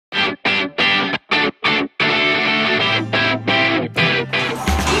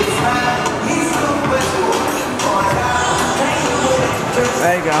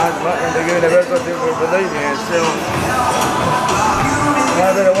nothing to give, they've got to believe in yourself. No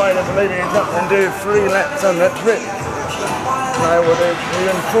better way to believe in yourself than do 3 laps on that trip. No, we'll do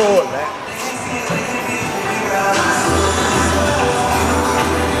even 4 laps.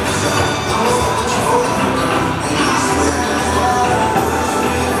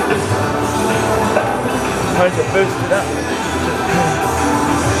 Supposed to boost it up.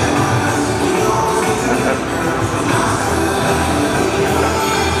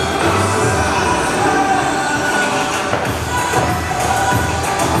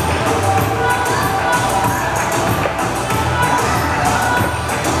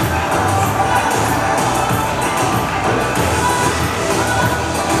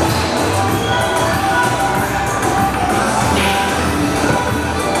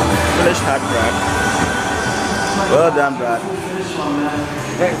 Hard, Brad. Well done, Brad.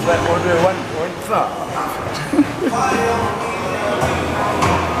 Next lap we'll do 1.5.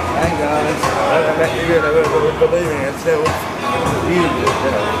 Hang on, let's let you get a believe in yourself. You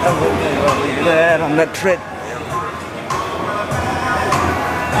come with me while we there on that tread.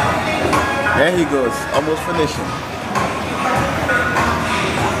 There he goes, almost finishing.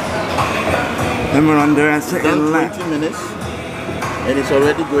 Then we're under our second lap. 20 minutes. And it's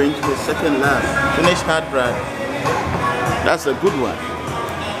already going to the second lap. Finish hard, Brad. That's a good one.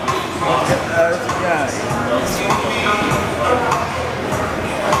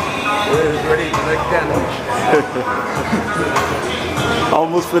 Ready to make damage.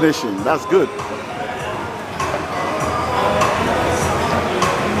 Almost finishing. That's good.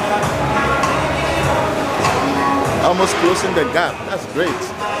 Almost closing the gap. That's great.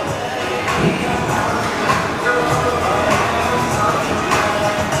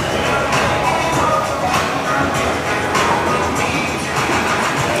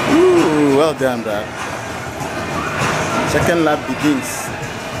 Well done, Brad. Second lap begins.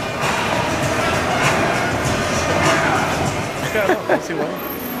 Let's see what.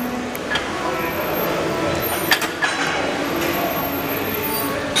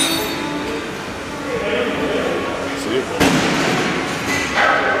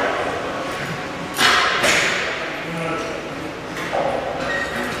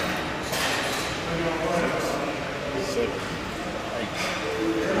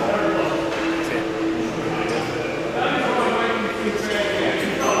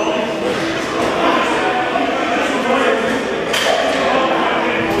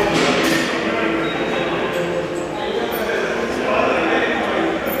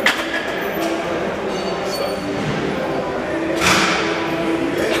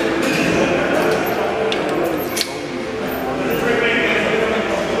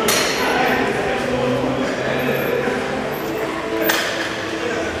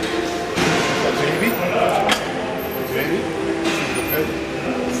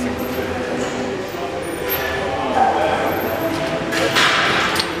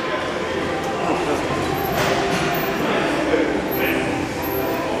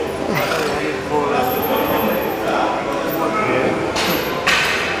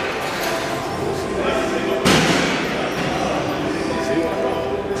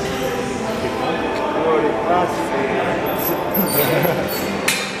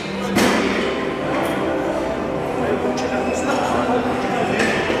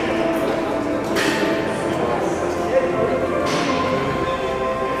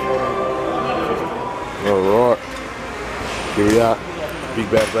 Alright, here we are, Big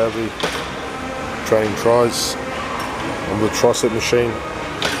Bad Bradley, training tries on the tricep machine,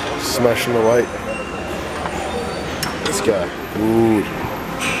 smashing the weight. Let's go, good,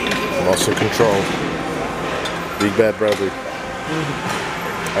 muscle control, Big Bad Bradley,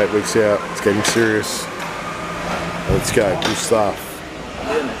 8 weeks out, it's getting serious, let's go, good stuff.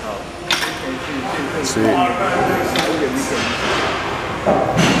 That's it.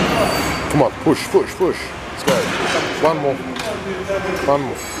 Come on, push, push, push. Let's go. One more. One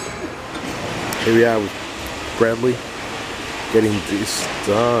more. Here we are with Bradley getting this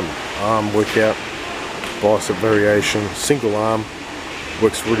done. Arm workout, bicep variation, single arm.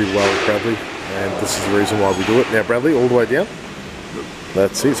 Works really well with Bradley, and this is the reason why we do it. Now Bradley, all the way down.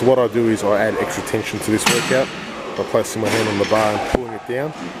 That's it. So what I do is I add extra tension to this workout by placing my hand on the bar and pulling it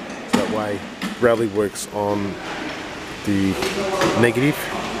down. So that way Bradley works on the negative.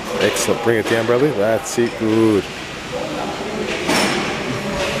 Excellent. Bring it down, Bradley. That's it. Good.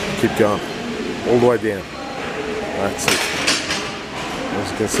 Keep going. All the way down. That's it.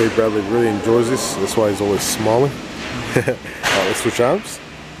 As you can see, Bradley really enjoys this. That's why he's always smiling. Alright, let's switch arms.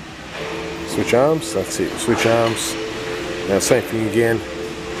 Switch arms. That's it. Switch arms. Now, same thing again.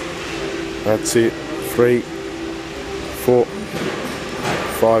 That's it. 3, 4,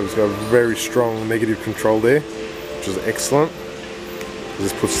 5. He's got a very strong negative control there, which is excellent.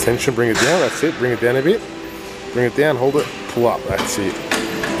 This puts tension, bring it down, that's it, bring it down a bit. Bring it down, hold it, pull up, that's it.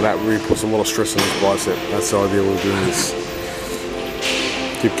 And that really puts a lot of stress on his bicep. That's the idea of doing this.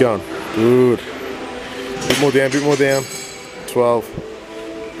 Keep going, good. Bit more down. 12,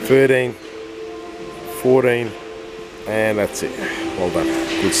 13, 14, and that's it. Well done,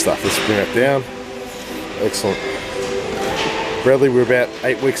 good stuff. Let's bring that down. Excellent. Bradley, we're about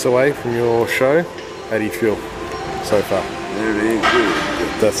 8 weeks away from your show. How do you feel so far? Very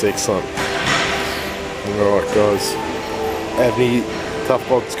good. That's excellent. Alright guys, Avni, Tough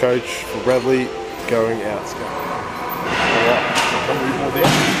Bodz coach for Bradley, going out. Let's go. Alright, come a bit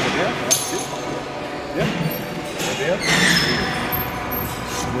more down, that's it. Yep, more down.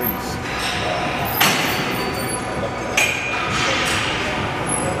 Squeeze.